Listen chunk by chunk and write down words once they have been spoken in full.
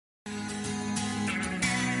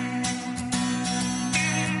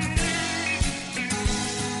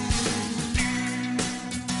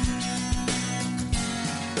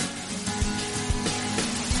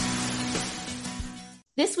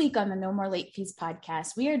This week on the No More Late Fees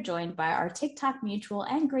podcast, we are joined by our TikTok mutual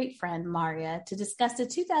and great friend, Maria, to discuss the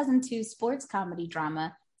 2002 sports comedy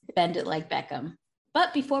drama, Bend It Like Beckham.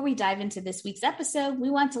 But before we dive into this week's episode,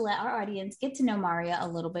 we want to let our audience get to know Maria a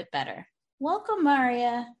little bit better. Welcome,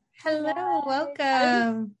 Maria. Hello, welcome.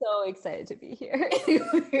 I'm so excited to be here.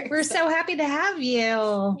 We're so happy to have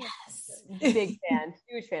you. Yes. Big fan,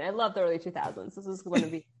 huge fan. I love the early 2000s. This is going to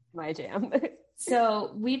be my jam.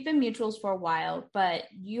 So we've been mutuals for a while, but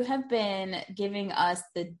you have been giving us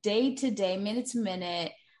the day-to-day,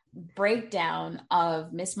 minute-to-minute breakdown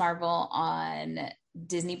of Ms. Marvel on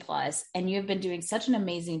Disney Plus, and you have been doing such an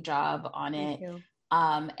amazing job on it. Thank you.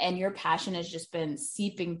 And your passion has just been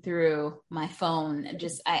seeping through my phone.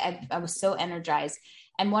 I was so energized.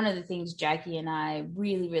 And one of the things Jackie and I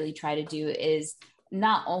really try to do is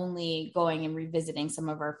not only going and revisiting some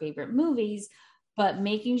of our favorite movies, but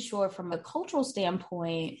making sure from a cultural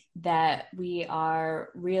standpoint that we are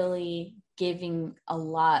really giving a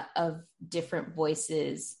lot of different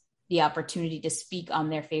voices the opportunity to speak on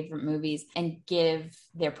their favorite movies and give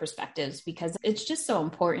their perspectives, because it's just so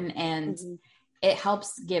important. And it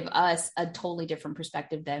helps give us a totally different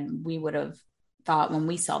perspective than we would have thought when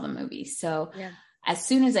we saw the movie. So as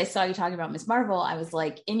soon as I saw you talking about Ms. Marvel, I was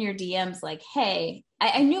like in your DMs, like, hey,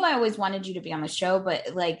 I knew I always wanted you to be on the show,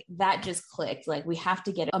 but like that just clicked. Like, we have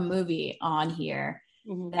to get a movie on here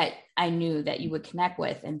that I knew that you would connect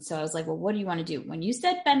with. And so I was like, well, what do you want to do? When you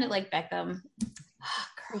said Bend It Like Beckham,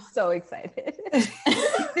 I'm so excited. This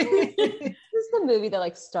is the movie that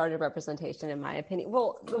like started representation, in my opinion.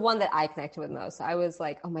 Well, the one that I connected with most. I was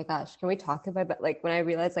like, oh my gosh, can we talk about? But like when I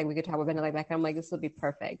realized like we could talk about Bend It Like Beckham, I'm like, this will be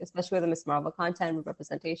perfect, especially with the Ms. Marvel content with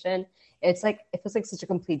representation. It's like it feels like such a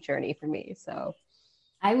complete journey for me. So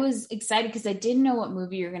I was excited because I didn't know what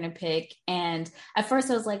movie you're going to pick. And at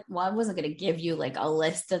first I was like, well, I wasn't going to give you like a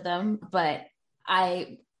list of them, but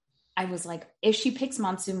I was like, if she picks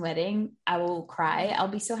Monsoon Wedding, I will cry. I'll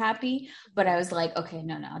be so happy. But I was like, okay,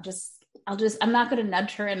 no, I'm not going to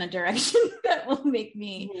nudge her in a direction that will make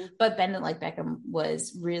me, but Bend It Like Beckham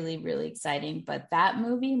was really exciting. But that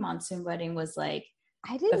movie, Monsoon Wedding, was like,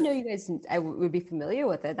 I didn't know you guys would be familiar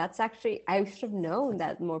with it. That's actually, I should have known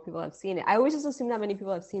that more people have seen it. I always just assumed that many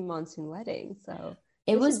people have seen Monsoon Wedding. So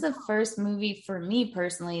it was the first movie for me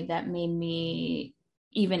personally that made me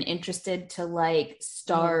even interested to like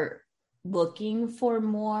start looking for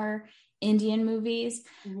more Indian movies,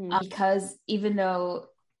 because even though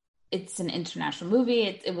it's an international movie,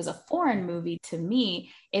 it was a foreign movie to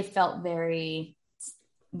me. It felt very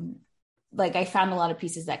like I found a lot of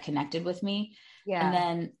pieces that connected with me. Yeah. And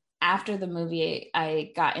then after the movie,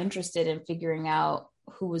 I got interested in figuring out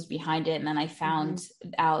who was behind it. And then I found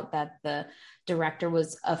out that the director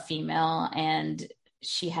was a female, and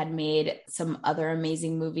she had made some other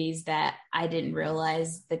amazing movies that I didn't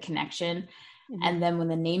realize the connection. And then when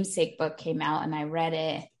the Namesake book came out and I read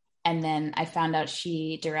it, and then I found out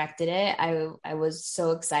she directed it, I was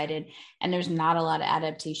so excited. And there's not a lot of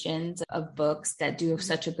adaptations of books that do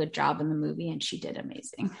such a good job in the movie, and she did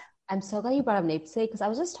amazing. I'm so glad you brought up Namesake, because I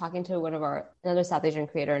was just talking to another South Asian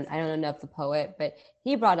creator, and I don't know if the poet, but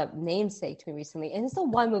he brought up Namesake to me recently. And it's the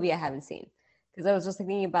one movie I haven't seen, because I was just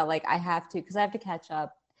thinking about like, I have to catch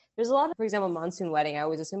up. There's a lot of, for example, Monsoon Wedding, I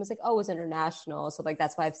always assume it's like, oh, it's international. So like,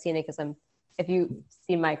 that's why I've seen it, because if you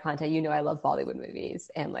see my content, you know I love Bollywood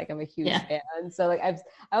movies, and like I'm a huge fan. So like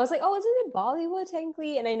I was like, oh, isn't it Bollywood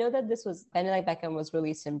technically? And I know that this was Bend It Like Beckham was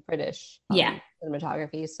released in British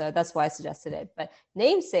cinematography, so that's why I suggested it. But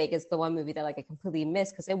Namesake is the one movie that like I completely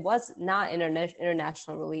missed, because it was not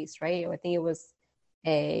international release, right? I think it was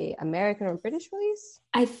a American or British release.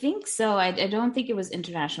 I think so. I don't think it was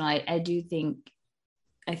international. I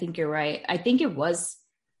think you're right. I think it was.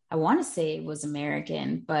 I want to say it was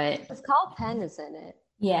American, but it's called Penn, isn't it?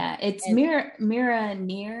 Yeah, it's Mira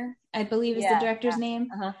Neer, I believe is the director's name.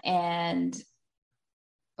 And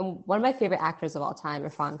one of my favorite actors of all time,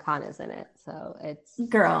 Irfan Khan, is in it. So it's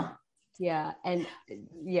girl. Yeah, and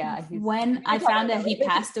when I found that he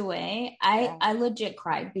passed away, I legit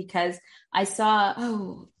cried, because I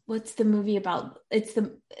saw what's the movie about?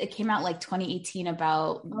 It came out like 2018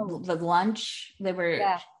 about the lunch. They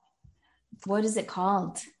were what is it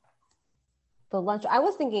called? The lunch. I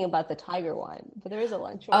was thinking about the tiger one, but there is a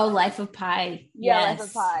lunch one. Oh, Life of Pi. Yeah, Life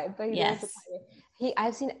of Pi. But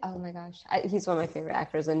I've seen. Oh my gosh, he's one of my favorite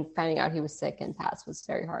actors, and finding out he was sick and passed was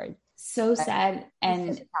very hard. So sad. And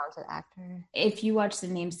he's such a talented actor. If you watch The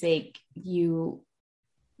Namesake, you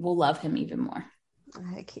will love him even more.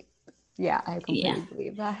 I completely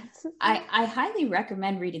believe that. I highly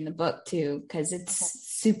recommend reading the book too, because it's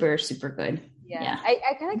super, super good.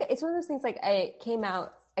 I kind of, it's one of those things like I came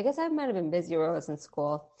out I guess I might have been busy or I was in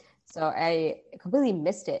school. So I completely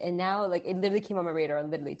missed it. And now like it literally came on my radar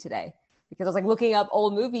literally today because I was like looking up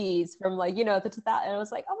old movies from like, you know, the 2000s, and I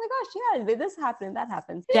was like, oh my gosh, yeah, this happened and that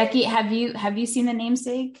happened. Jackie, have you seen The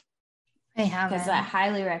Namesake? I haven't. Because I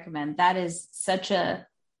highly recommend. That is such a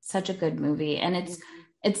good movie. And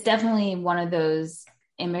it's definitely one of those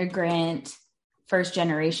immigrant first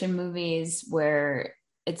generation movies where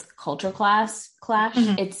it's culture clash.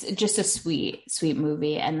 Mm-hmm. It's just a sweet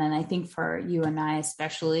movie. And then I think for you and I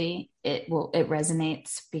especially, it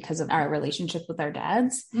resonates because of our relationship with our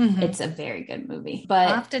dads. Mm-hmm. It's a very good movie. But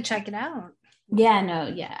I'll have to check it out. Yeah, no,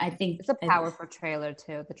 yeah. I think it's a powerful trailer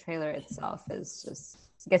too. The trailer itself is just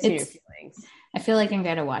gets you your feelings. I feel like I'm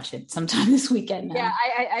gonna watch it sometime this weekend now.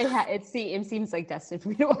 Yeah, it seems like destined for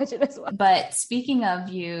me to watch it as well. But speaking of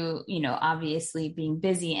you know, obviously being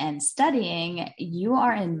busy and studying, you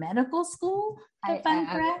are in medical school, if I'm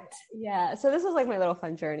correct? Yeah. So this is like my little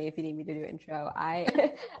fun journey. If you need me to do intro,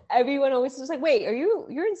 everyone always was like, "Wait,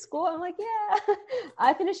 you're in school?" I'm like, "Yeah."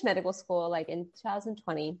 I finished medical school like in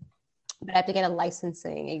 2020, but I have to get a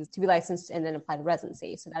licensing to be licensed and then apply to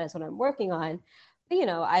residency. So that is what I'm working on. You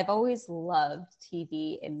know, I've always loved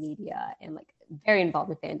TV and media and like very involved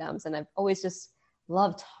in fandoms. And I've always just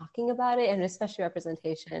loved talking about it and especially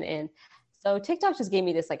representation. And so TikTok just gave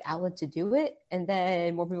me this like outlet to do it. And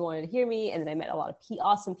then more people wanted to hear me. And then I met a lot of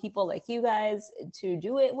awesome people like you guys to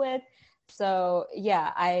do it with. So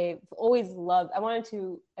yeah, I've always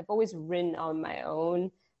written on my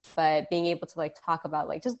own, but being able to like talk about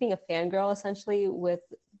like just being a fangirl essentially with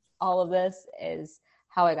all of this is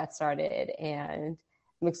how I got started, and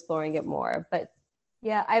I'm exploring it more. But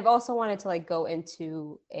yeah, I've also wanted to like go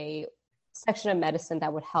into a section of medicine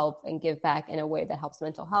that would help and give back in a way that helps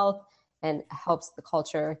mental health and helps the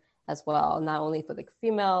culture as well, not only for the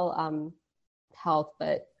female health,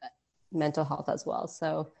 but mental health as well.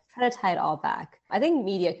 So try to tie it all back. I think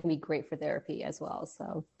media can be great for therapy as well.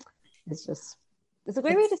 So it's a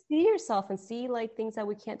great way to see yourself and see like things that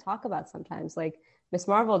we can't talk about sometimes. Like Ms.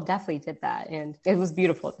 Marvel definitely did that. And it was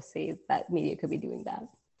beautiful to see that media could be doing that.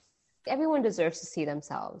 Everyone deserves to see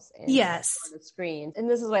themselves on the screen. And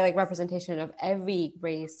this is why like representation of every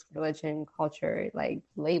race, religion, culture, like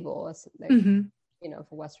label, like, you know,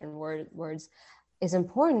 for Western words is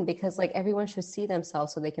important because like everyone should see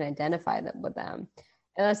themselves so they can identify with them.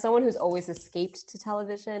 And as someone who's always escaped to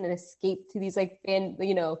television and escaped to these like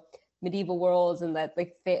medieval worlds and that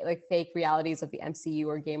like fake realities of the MCU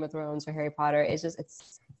or Game of Thrones or Harry Potter, it's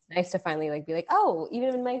nice to finally like be like, oh,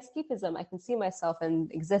 even in my escapism, I can see myself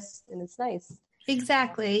and exist, and it's nice.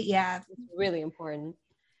 Exactly. Yeah. It's really important.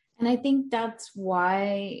 And I think that's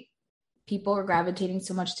why people are gravitating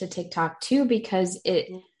so much to TikTok too, because it,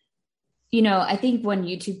 you know, I think when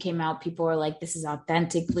YouTube came out, people were like, this is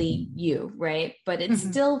authentically you, right? But it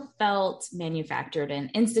still felt manufactured,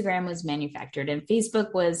 and Instagram was manufactured, and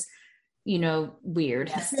Facebook was, you know, weird.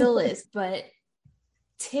 It still is. But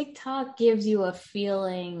TikTok gives you a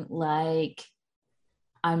feeling like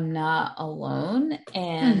I'm not alone,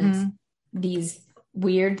 and these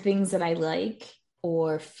weird things that I like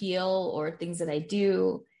or feel or things that I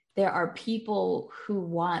do, there are people who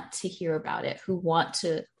want to hear about it, who want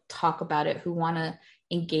to talk about it, who want to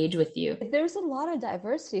engage with you. There's a lot of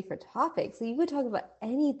diversity for topics. So you could talk about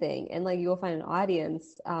anything and like you'll find an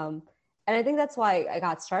audience. And I think that's why I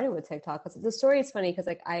got started with TikTok, because the story is funny because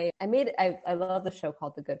like I love the show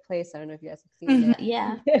called The Good Place. I don't know if you guys have seen it.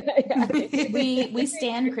 Yeah. we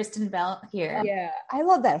stand Kristen Bell here. Yeah. I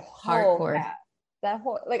love that hardcore.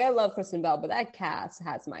 I love Kristen Bell, but that cast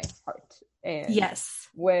has my heart. And yes,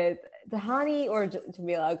 with Tahani or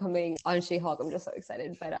Jamila coming on She-Hulk, I'm just so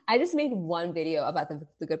excited. But I just made one video about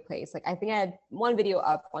the Good Place. Like I think I had one video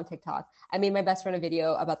up on TikTok. I made my best friend a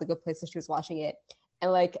video about The Good Place, so she was watching it,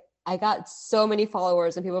 and like I got so many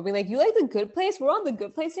followers and people being like, "You like The Good Place? We're on The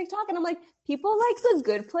Good Place TikTok," and I'm like, "People like The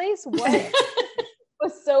Good Place? What?" I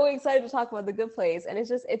was so excited to talk about The Good Place, and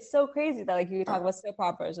it's so crazy that like you talk about soap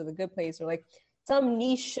operas or The Good Place or like some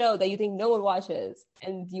niche show that you think no one watches,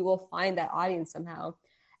 and you will find that audience somehow.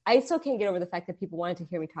 I still can't get over the fact that people wanted to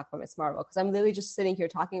hear me talk about Ms. Marvel, because I'm literally just sitting here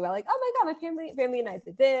talking about like, oh my God, my family and I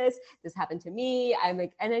did this happened to me. I'm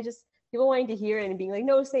like, and I just, people wanting to hear it and being like,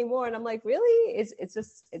 no, say more. And I'm like, really? It's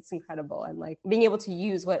incredible. And like being able to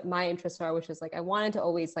use what my interests are, which is like, I wanted to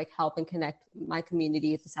always like help and connect my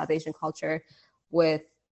community, the South Asian culture, with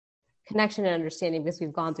connection and understanding, because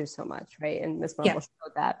we've gone through so much, right? And Ms. Marvel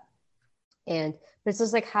showed that. And it's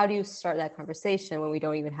just like, how do you start that conversation when we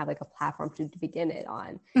don't even have like a platform to begin it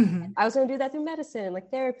on? I was going to do that through medicine and like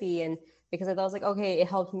therapy. And because I thought, I was like, okay, it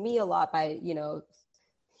helped me a lot by, you know,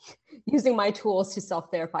 using my tools to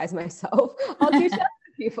self-therapize myself. I'll teach other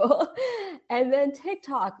people. And then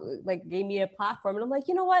TikTok like gave me a platform, and I'm like,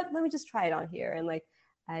 you know what? Let me just try it on here. And like,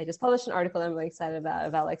 I just published an article I'm really excited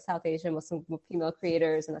about like South Asian Muslim female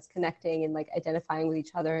creators, and that's connecting and like identifying with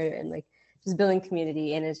each other and like just building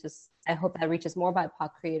community. And it's just, I hope that reaches more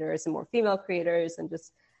BIPOC creators and more female creators, and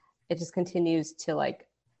just it just continues to like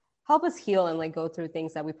help us heal and like go through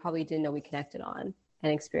things that we probably didn't know we connected on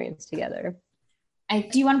and experience together.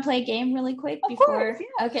 Do you want to play a game really quick Of before? Course,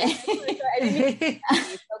 yeah. Okay. I didn't mean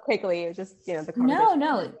so quickly. It was just, the No,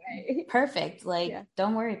 conversation. perfect. Like,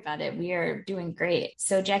 don't worry about it. We are doing great.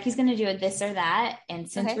 So Jackie's going to do a this or that. And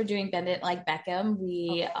since we're doing Bend It Like Beckham,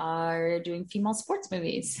 we are doing female sports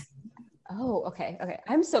movies. Oh, okay.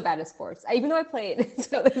 I'm so bad at sports. Even though I played,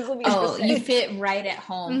 so this will be interesting. You fit right at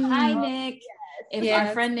home. Hi, Nick. If our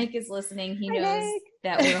friend Nick is listening, he knows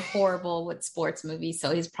that we're horrible with sports movies,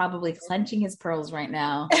 so he's probably clenching his pearls right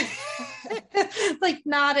now. Like,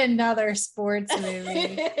 not another sports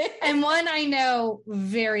movie. And one I know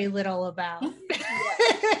very little about. So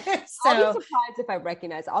I'll be surprised if I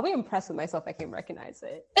recognize it. I'll be impressed with myself if I can recognize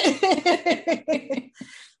it.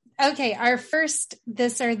 Okay, our first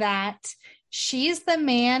this or that. She's the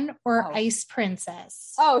man or Ice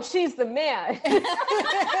Princess? Oh, she's the man. 100%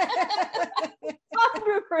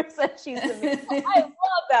 she's the man. I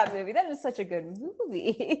love that movie. That is such a good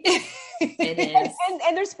movie. It is.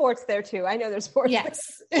 And there's sports there too. I know there's sports.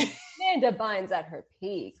 Yes. Amanda Bynes at her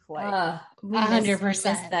peak. Like 100%. Miss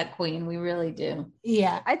that queen. We really do.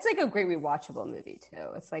 Yeah. It's like a great rewatchable movie too.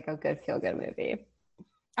 It's like a good feel-good movie.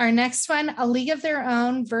 Our next one, A League of Their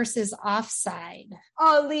Own versus Offside.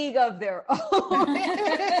 A League of Their Own.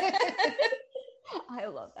 I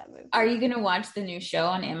love that movie. Are you going to watch the new show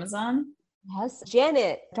on Amazon? Yes.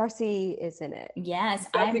 Janet Darcy is in it. Yes.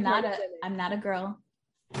 I'm not a girl.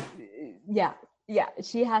 Yeah,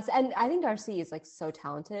 she has. And I think Darcy is like so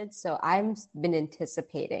talented. So I've been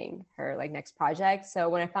anticipating her like next project. So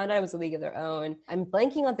when I found out it was A League of Their Own, I'm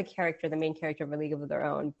blanking on the main character of A League of Their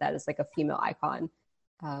Own. That is like a female icon.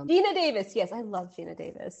 Gina Davis. Yes, I love Gina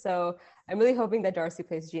Davis. So I'm really hoping that Darcy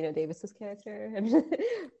plays Gina Davis's character.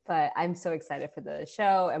 But I'm so excited for the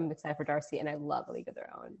show. I'm excited for Darcy, and I love A League of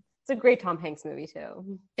Their Own. It's a great Tom Hanks movie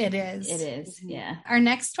too. It is. It is. Yeah. Our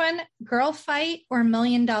next one, Girl Fight or $1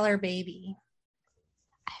 Million Baby?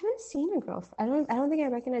 I haven't seen a girl. I don't think I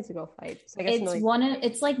recognize a Girl Fight. So I guess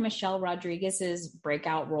it's like Michelle Rodriguez's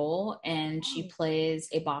breakout role, and she plays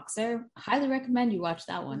a boxer. Highly recommend you watch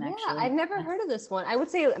that one. Actually, I've never heard of this one. I would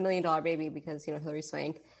say $1 Million Baby because Hilary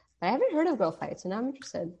Swank, but I haven't heard of Girl Fight, so now I'm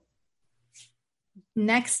interested.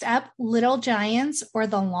 Next up, Little Giants or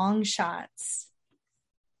The Long Shots?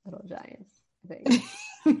 Little Giants, I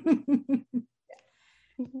think.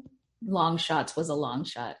 Long Shots was a long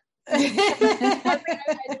shot. I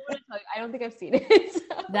don't think I've seen it. So.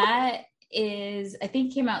 That is, I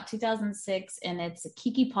think, came out 2006, and it's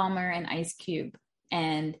Keke Palmer and Ice Cube,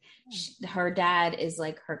 and her dad is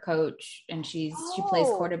like her coach, and she plays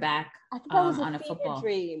quarterback on a football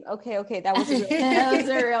dream. Okay, that was a real that was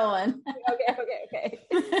a real one. Okay.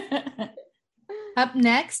 Up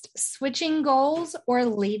next, Switching Goals or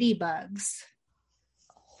Ladybugs?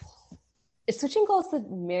 Is Switching Goals the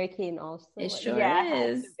Mary-Kate and Olsen? It sure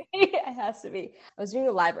is. It has to be. I was doing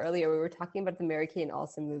a live earlier. We were talking about the Mary-Kate and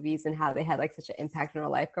Olsen movies and how they had like such an impact on our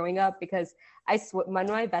life growing up, because one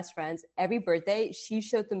of my best friends, every birthday, she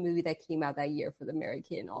showed the movie that came out that year for the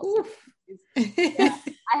Mary-Kate and Olsen movies. Yeah.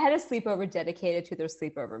 I had a sleepover dedicated to their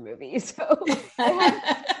sleepover movies. So it had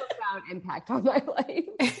a profound impact on my life.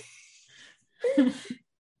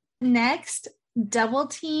 Next, Double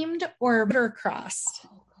Teamed or Murdercrossed?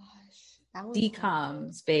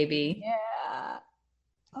 DComs, baby. Yeah.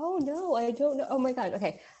 Oh no, I don't know. Oh my god.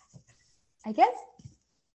 Okay. I guess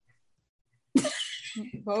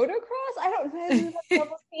motocross? I don't know.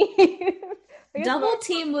 Double Team. Double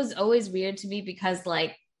Team was always weird to me because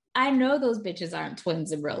like I know those bitches aren't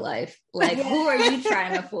twins in real life. Like, who are you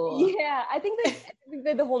trying to fool? Yeah, I think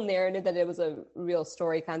that the whole narrative that it was a real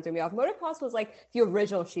story kind of threw me off. Motocross was like the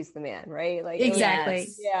original She's the Man, right? Like exactly.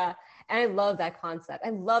 Yeah. And I love that concept. I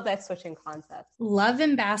love that switching concept. Love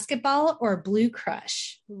and Basketball or Blue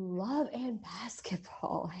Crush? Love and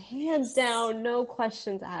Basketball. Hands down, no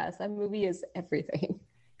questions asked. That movie is everything.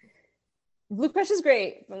 Blue Crush is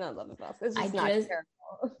great, but not Love and Basketball. It's just not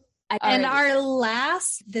terrible. And our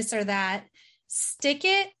last, this or that, Stick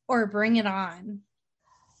It or Bring It On?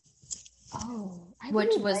 Oh,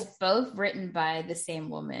 which was both written by the same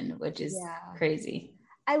woman, which is crazy.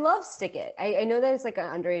 I love Stick It. I know that it's like an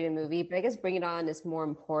underrated movie, but I guess Bring It On is more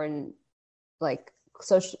important, like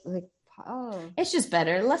social, like It's just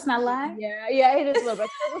better. Let's not lie. Yeah, it is a little bit.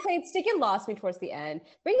 So we're saying Stick It lost me towards the end.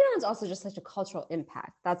 Bring It On is also just such a cultural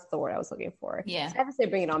impact. That's the word I was looking for. Yeah. So I have to say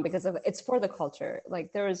Bring It On because it's for the culture.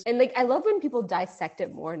 Like and like I love when people dissect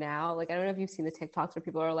it more now. Like I don't know if you've seen the TikToks where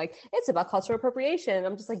people are like, it's about cultural appropriation. And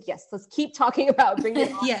I'm just like, yes, let's keep talking about Bring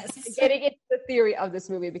It On. Yes. Getting into the theory of this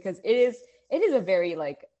movie because it is a very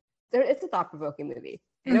like it's a thought-provoking movie.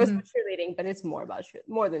 I know it's about cheerleading, but it's more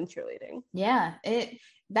than cheerleading. Yeah,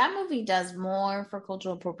 that movie does more for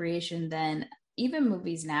cultural appropriation than even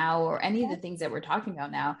movies now or any of the things that we're talking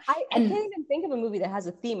about now. I can't even think of a movie that has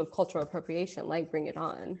a theme of cultural appropriation like Bring It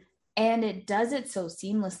On. And it does it so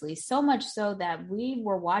seamlessly, so much so that we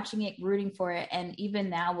were watching it, rooting for it, and even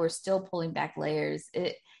now we're still pulling back layers.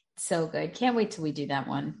 It's so good. Can't wait till we do that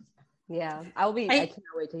one. Yeah, I cannot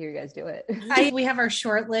wait to hear you guys do it. We have our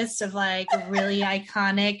short list of like really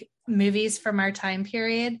iconic movies from our time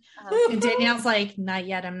period. And Danielle's like, not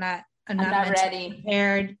yet. I'm not ready.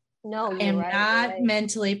 Prepared. No, I'm not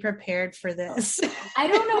mentally prepared for this. I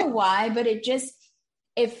don't know why, but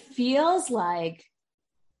it feels like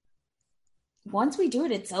once we do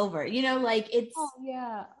it, it's over. You know, like it's. Oh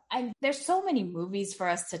yeah. There's so many movies for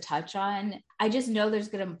us to touch on. I just know there's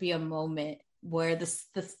gonna be a moment where the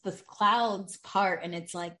clouds part and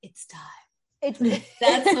it's like it's time.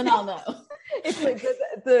 That's when I'll know. It's like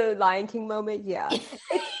the Lion King moment. Yeah.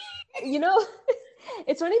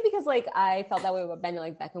 It's funny because like I felt that way about Bend It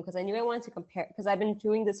Like Beckham because I knew I wanted to compare because I've been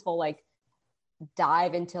doing this whole like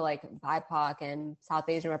dive into like BIPOC and South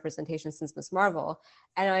Asian representation since Ms. Marvel,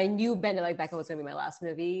 and I knew Bend It Like Beckham was going to be my last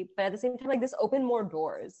movie, but at the same time like this opened more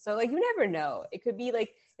doors, so like you never know, it could be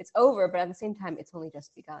like it's over, but at the same time it's only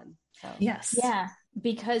just begun. So yes, yeah,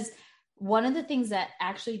 because one of the things that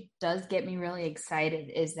actually does get me really excited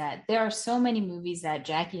is that there are so many movies that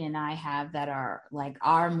Jackie and I have that are like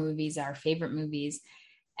our movies, our favorite movies,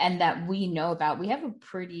 and that we know about. We have a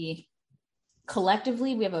pretty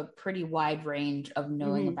wide range of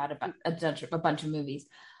knowing about a bunch of movies.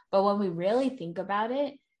 But when we really think about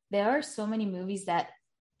it, there are so many movies that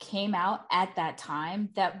came out at that time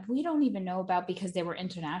that we don't even know about because they were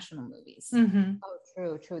international movies. Mm-hmm. Oh,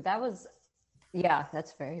 true.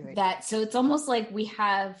 That's very so it's almost like we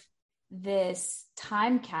have this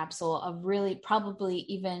time capsule of really probably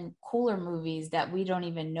even cooler movies that we don't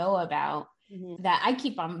even know about. That I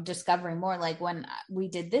keep on discovering more. Like when we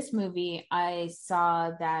did this movie, I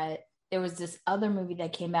saw that there was this other movie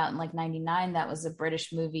that came out in like 99 that was a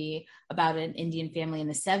British movie about an Indian family in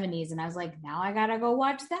the 70s. And I was like, now I gotta go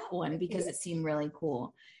watch that one because it seemed really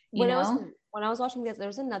cool. When I was watching this, there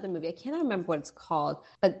was another movie. I can't remember what it's called,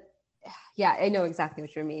 but yeah, I know exactly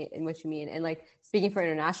what you mean. And like speaking for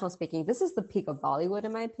international speaking, this is the peak of Bollywood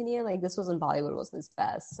in my opinion. Like this wasn't Bollywood wasn't its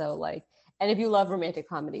best. So like, and if you love romantic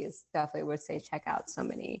comedies, definitely would say check out so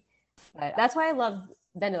many. But that's why I love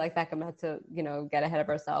Bend It Like Beckham. Not to get ahead of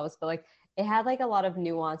ourselves, but like it had like a lot of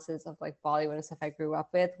nuances of like Bollywood and stuff I grew up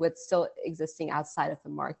with still existing outside of the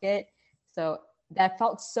market. So that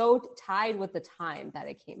felt so tied with the time that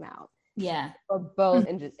it came out. Yeah, for both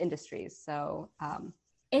industries. So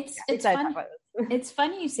it's funny. It's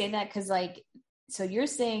funny you say that because like, so you're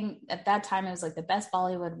saying at that time it was like the best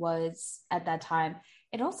Bollywood was at that time.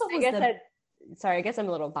 It also was I guess I'm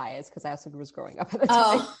a little biased because I also was growing up at the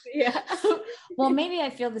time. Oh, yeah. Well, maybe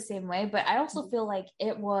I feel the same way, but I also feel like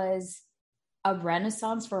it was a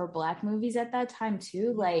renaissance for Black movies at that time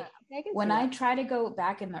too. Like I try to go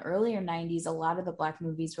back in the earlier 90s, a lot of the Black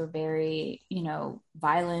movies were very,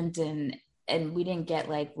 violent and we didn't get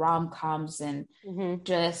like rom-coms and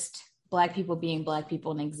just Black people being Black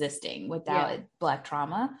people and existing without Black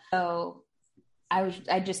trauma. So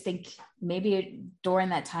I just think maybe during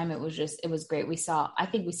that time, it was great. I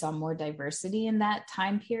think we saw more diversity in that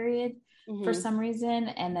time period for some reason.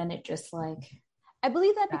 And then it just like, I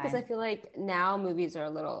believe that because I feel like now movies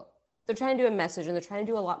are they're trying to do a message and they're trying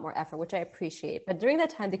to do a lot more effort, which I appreciate. But during that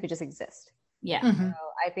time, they could just exist. Yeah. So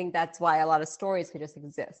I think that's why a lot of stories could just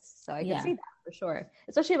exist. So I can see that for sure.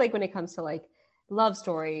 Especially like when it comes to like love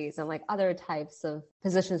stories and like other types of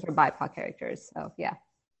positions for BIPOC characters. So yeah.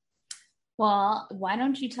 Well, why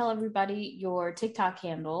don't you tell everybody your TikTok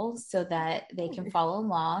handle so that they can follow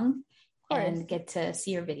along and get to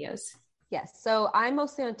see your videos? Yes. So I'm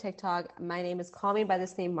mostly on TikTok. My name is Call Me by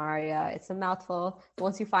this name, Maria. It's a mouthful.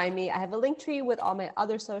 Once you find me, I have a link tree with all my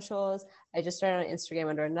other socials. I just started on Instagram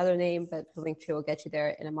under another name, but the link tree will get you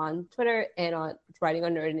there. And I'm on Twitter and on Writing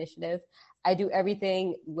on Nerd Initiative. I do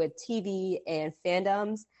everything with TV and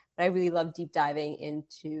fandoms, but I really love deep diving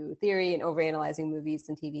into theory and overanalyzing movies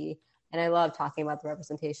and TV. And I love talking about the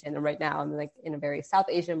representation. And right now I'm like in a very South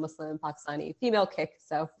Asian, Muslim, Pakistani female kick.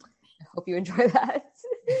 So I hope you enjoy that.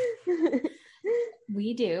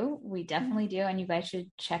 We do. We definitely do. And you guys should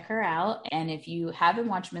check her out. And if you haven't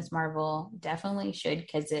watched Miss Marvel, definitely should,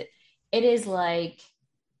 because it is like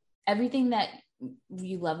everything that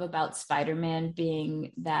you love about Spider-Man,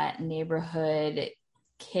 being that neighborhood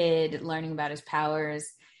kid learning about his powers.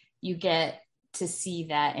 You get to see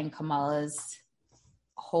that in Kamala's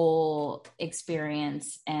whole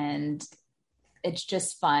experience, and it's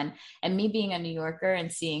just fun. And me being a New Yorker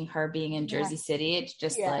and seeing her being in Jersey City, it's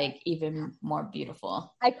just like even more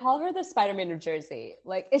beautiful. I call her the Spider-Man of Jersey.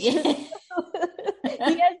 Like, it's just, he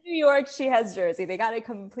has New York, she has Jersey. They got it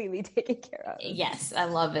completely taken care of. Yes, I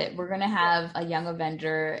love it. We're gonna have a young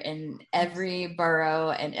Avenger in every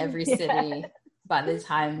borough and every city by the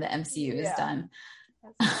time the MCU is done.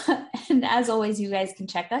 And as always, you guys can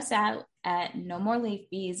check us out at No More Late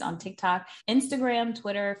Fees on TikTok, Instagram,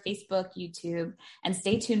 Twitter, Facebook, YouTube, and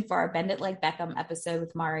stay tuned for our Bend It Like Beckham episode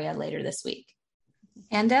with Maria later this week.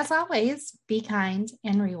 And as always, be kind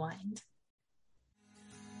and rewind.